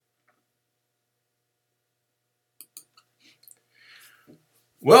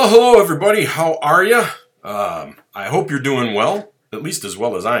Well, hello everybody. How are you? I hope you're doing well, at least as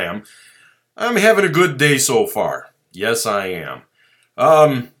well as I am. I'm having a good day so far. Yes, I am.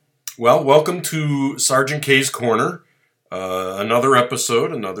 Well, welcome to Sergeant K's Corner. Another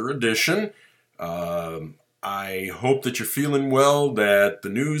episode, another edition. I hope that you're feeling well, that the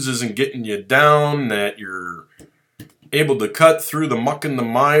news isn't getting you down, that you're able to cut through the muck and the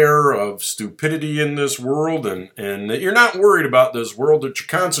mire of stupidity in this world, and that you're not worried about this world, that you're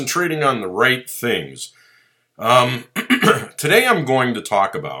concentrating on the right things. Today I'm going to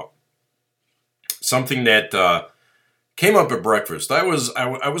talk about something that came up at breakfast. I was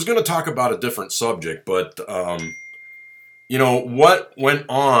going to talk about a different subject, but what went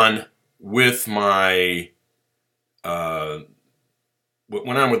on with my what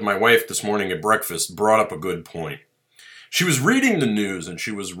went on with my wife this morning at breakfast brought up a good point. She was reading the news, and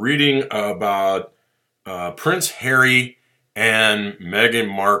she was reading about Prince Harry and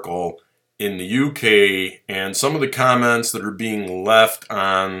Meghan Markle in the UK and some of the comments that are being left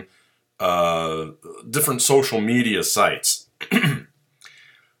on different social media sites.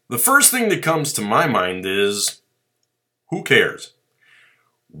 The first thing that comes to my mind is, who cares?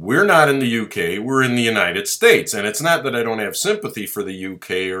 We're not in the UK, we're in the United States. And it's not that I don't have sympathy for the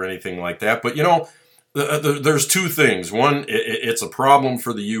UK or anything like that, but there's two things. One, it's a problem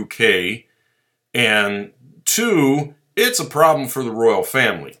for the UK, and two, it's a problem for the royal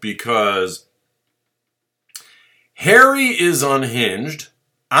family because Harry is unhinged.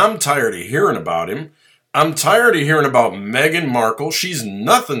 I'm tired of hearing about him. I'm tired of hearing about Meghan Markle. She's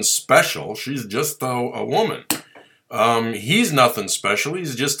nothing special. She's just a woman. He's nothing special.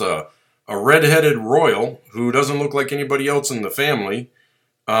 He's just a red-headed royal who doesn't look like anybody else in the family.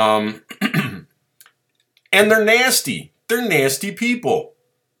 And they're nasty. They're nasty people.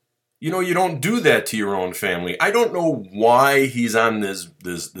 You don't do that to your own family. I don't know why he's on this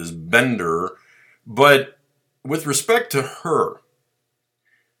bender, but with respect to her,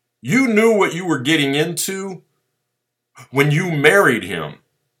 you knew what you were getting into when you married him.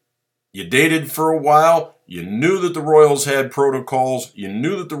 You dated for a while. You knew that the royals had protocols. You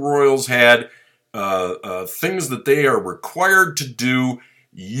knew that the royals had things that they are required to do.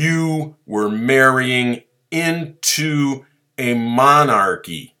 You were marrying into a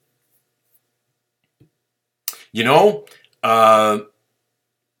monarchy.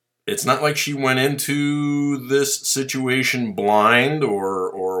 It's not like she went into this situation blind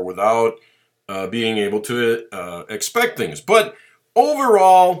or without being able to expect things. But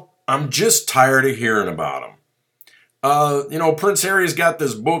overall, I'm just tired of hearing about him. Prince Harry's got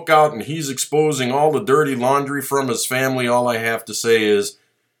this book out and he's exposing all the dirty laundry from his family. All I have to say is,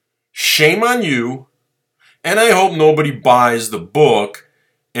 shame on you. And I hope nobody buys the book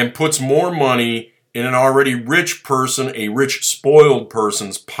and puts more money in an already rich person, a rich, spoiled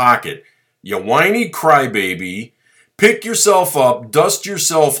person's pocket. You whiny crybaby, pick yourself up, dust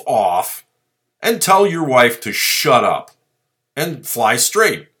yourself off, and tell your wife to shut up and fly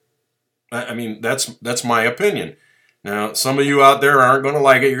straight. I mean, that's my opinion. Now, some of you out there aren't going to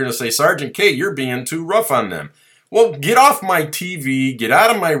like it. You're going to say, Sergeant K, you're being too rough on them. Well, get off my TV, get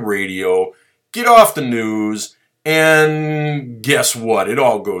out of my radio, get off the news, and guess what? It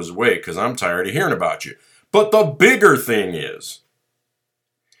all goes away because I'm tired of hearing about you. But the bigger thing is,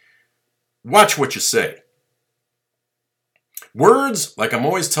 watch what you say. Words, like I'm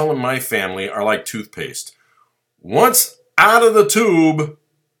always telling my family, are like toothpaste. Once out of the tube,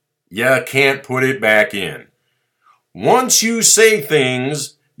 you can't put it back in. Once you say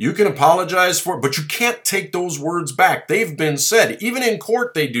things, you can apologize for it, but you can't take those words back. They've been said. Even in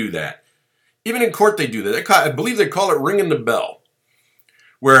court, they do that. I believe they call it ringing the bell,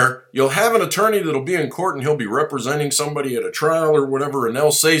 where you'll have an attorney that'll be in court and he'll be representing somebody at a trial or whatever, and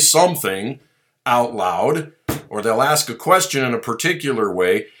they'll say something out loud, or they'll ask a question in a particular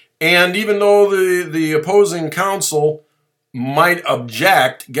way, and even though the opposing counsel might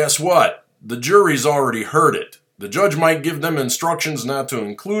object, guess what? The jury's already heard it. The judge might give them instructions not to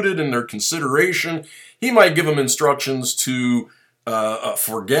include it in their consideration. He might give them instructions to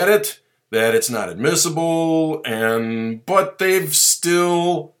forget it, that it's not admissible, but they've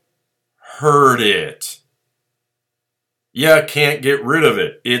still heard it. You can't get rid of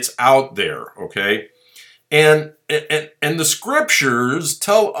it. It's out there, okay? And the scriptures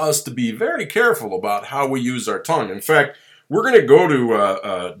tell us to be very careful about how we use our tongue. In fact, we're going to go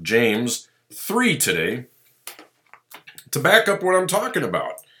to James 3 today to back up what I'm talking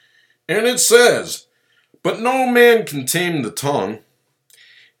about. And it says, "But no man can tame the tongue.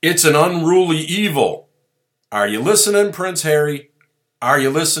 It's an unruly evil." Are you listening, Prince Harry? Are you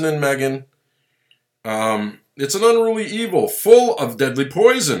listening, Meghan? It's an unruly evil, full of deadly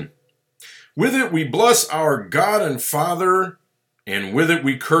poison. With it we bless our God and Father, and with it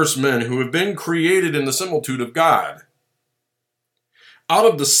we curse men who have been created in the similitude of God. Out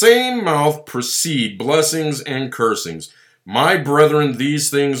of the same mouth proceed blessings and cursings. My brethren, these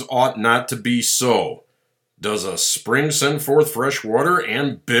things ought not to be so. Does a spring send forth fresh water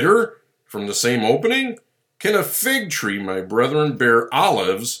and bitter from the same opening? Can a fig tree, my brethren, bear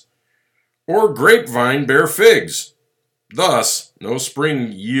olives, or grapevine bear figs? Thus, no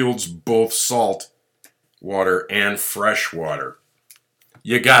spring yields both salt water and fresh water.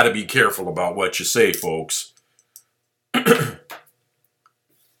 You got to be careful about what you say, folks.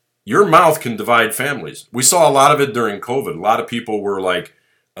 Your mouth can divide families. We saw a lot of it during COVID. A lot of people were like,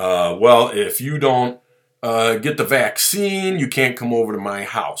 well, if you don't get the vaccine, you can't come over to my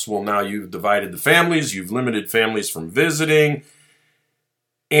house. Well, now you've divided the families. You've limited families from visiting.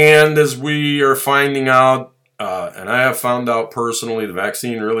 And as we are finding out, and I have found out personally, the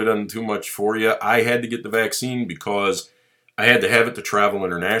vaccine really doesn't do much for you. I had to get the vaccine because I had to have it to travel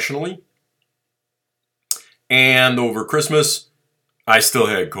internationally. And over Christmas, I still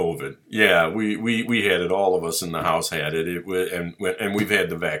had COVID. Yeah, we had it. All of us in the house had it. And we've had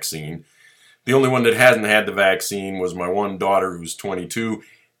the vaccine. The only one that hasn't had the vaccine was my one daughter who's 22.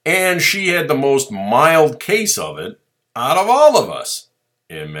 And she had the most mild case of it out of all of us.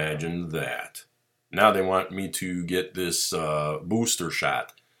 Imagine that. Now they want me to get this booster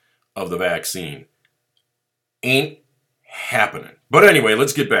shot of the vaccine. Ain't happening. But anyway,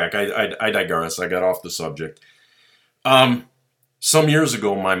 let's get back. I digress. I got off the subject. Some years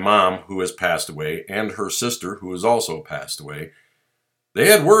ago, my mom, who has passed away, and her sister, who has also passed away, they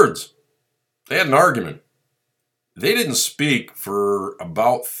had words. They had an argument. They didn't speak for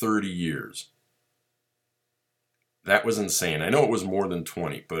about 30 years. That was insane. I know it was more than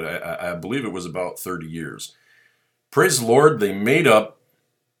 20, but I believe it was about 30 years. Praise the Lord, they made up,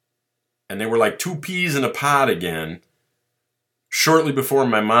 and they were like two peas in a pod again, shortly before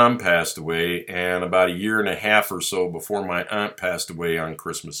my mom passed away, and about a year and a half or so before my aunt passed away on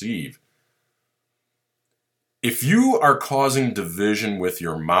Christmas Eve. If you are causing division with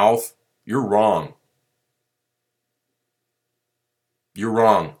your mouth, you're wrong. You're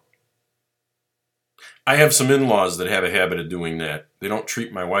wrong. I have some in-laws that have a habit of doing that. They don't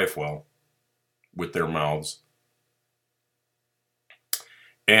treat my wife well with their mouths.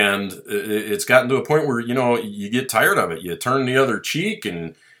 And it's gotten to a point where, you get tired of it. You turn the other cheek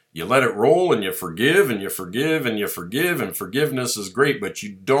and you let it roll and you forgive and you forgive and you forgive. And forgiveness is great, but you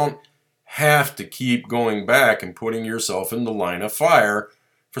don't have to keep going back and putting yourself in the line of fire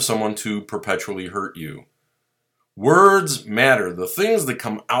for someone to perpetually hurt you. Words matter. The things that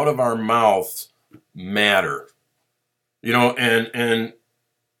come out of our mouths matter. And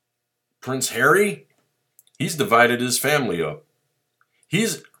Prince Harry, he's divided his family up.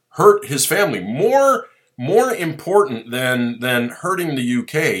 He's hurt his family. More important than hurting the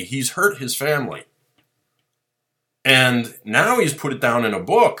UK, he's hurt his family. And now he's put it down in a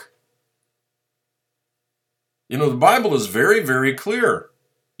book. The Bible is very, very clear.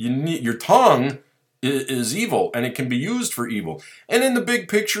 Your tongue is evil, and it can be used for evil. And in the big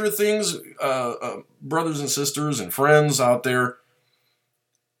picture of things, brothers and sisters and friends out there,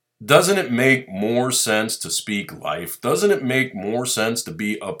 doesn't it make more sense to speak life? Doesn't it make more sense to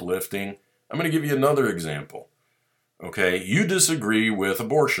be uplifting? I'm going to give you another example. Okay, you disagree with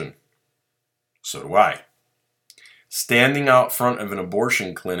abortion. So do I. Standing out front of an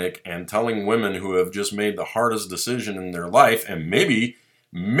abortion clinic and telling women who have just made the hardest decision in their life, and maybe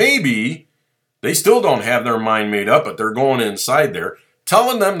they still don't have their mind made up, but they're going inside there,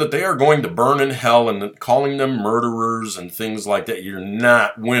 telling them that they are going to burn in hell and calling them murderers and things like that. You're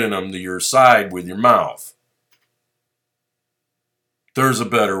not winning them to your side with your mouth. There's a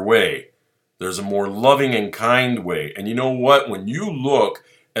better way. There's a more loving and kind way. And you know what? When you look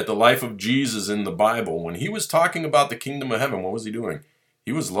at the life of Jesus in the Bible, when he was talking about the kingdom of heaven, what was he doing?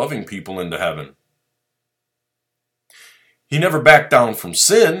 He was loving people into heaven. He never backed down from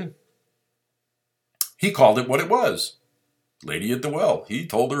sin. He called it what it was. Lady at the well. He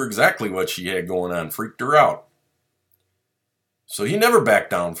told her exactly what she had going on, freaked her out. So he never backed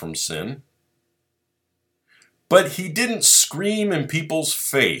down from sin. But he didn't scream in people's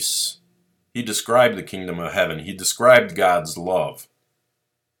face. He described the kingdom of heaven. He described God's love.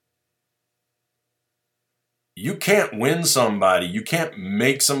 You can't win somebody. You can't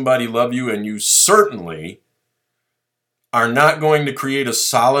make somebody love you, and you certainly are not going to create a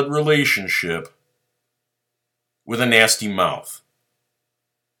solid relationship with a nasty mouth.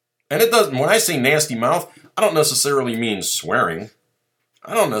 And it doesn't, when I say nasty mouth, I don't necessarily mean swearing.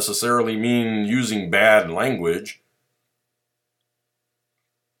 I don't necessarily mean using bad language.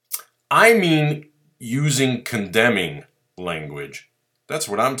 I mean using condemning language. That's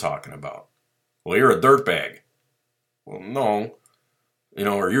what I'm talking about. Well, you're a dirtbag. Well, no.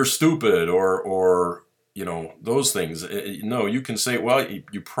 Or you're stupid, or those things. No, you can say, well,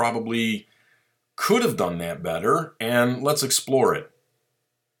 you probably could have done that better, and let's explore it.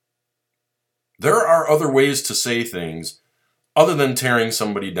 There are other ways to say things other than tearing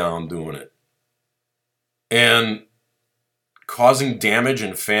somebody down doing it. And causing damage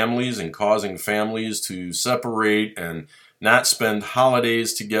in families and causing families to separate and not spend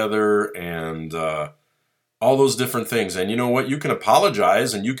holidays together and all those different things. And you know what? You can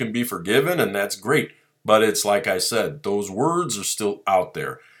apologize and you can be forgiven, and that's great. But it's like I said, those words are still out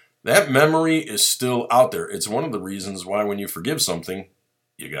there. That memory is still out there. It's one of the reasons why when you forgive something,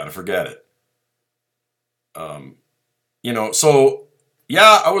 you got to forget it. So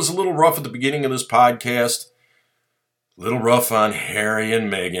yeah, I was a little rough at the beginning of this podcast. A little rough on Harry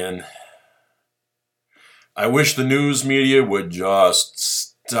and Meghan. I wish the news media would just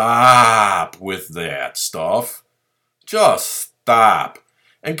stop with that stuff. Just stop.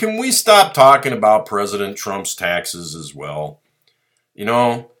 And can we stop talking about President Trump's taxes as well?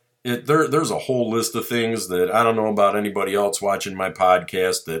 There's a whole list of things that I don't know about anybody else watching my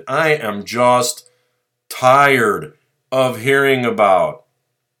podcast that I am just tired of hearing about.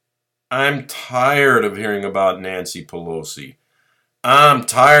 I'm tired of hearing about Nancy Pelosi. I'm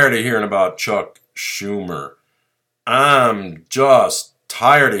tired of hearing about Chuck Schumer. I'm just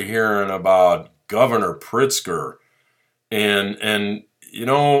tired of hearing about Governor Pritzker. And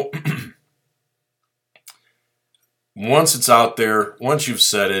once it's out there, once you've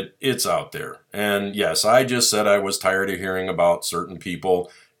said it, it's out there. And yes, I just said I was tired of hearing about certain people.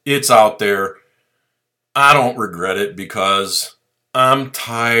 It's out there. I don't regret it because I'm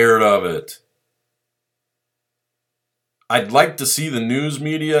tired of it. I'd like to see the news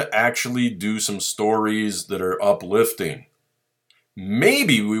media actually do some stories that are uplifting.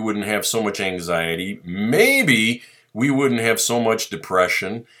 Maybe we wouldn't have so much anxiety. Maybe we wouldn't have so much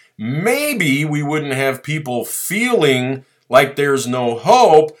depression. Maybe we wouldn't have people feeling like there's no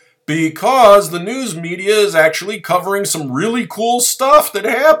hope because the news media is actually covering some really cool stuff that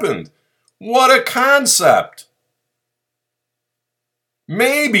happened. What a concept.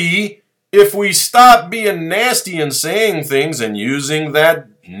 Maybe if we stop being nasty and saying things and using that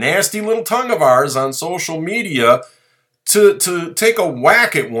nasty little tongue of ours on social media to take a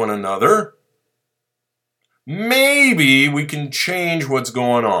whack at one another, maybe we can change what's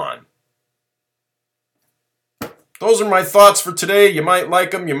going on. Those are my thoughts for today. You might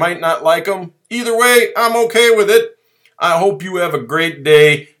like them, you might not like them. Either way, I'm okay with it. I hope you have a great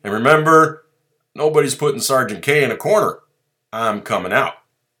day. And remember, nobody's putting Sergeant K in a corner. I'm coming out.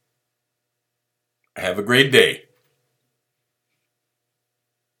 Have a great day.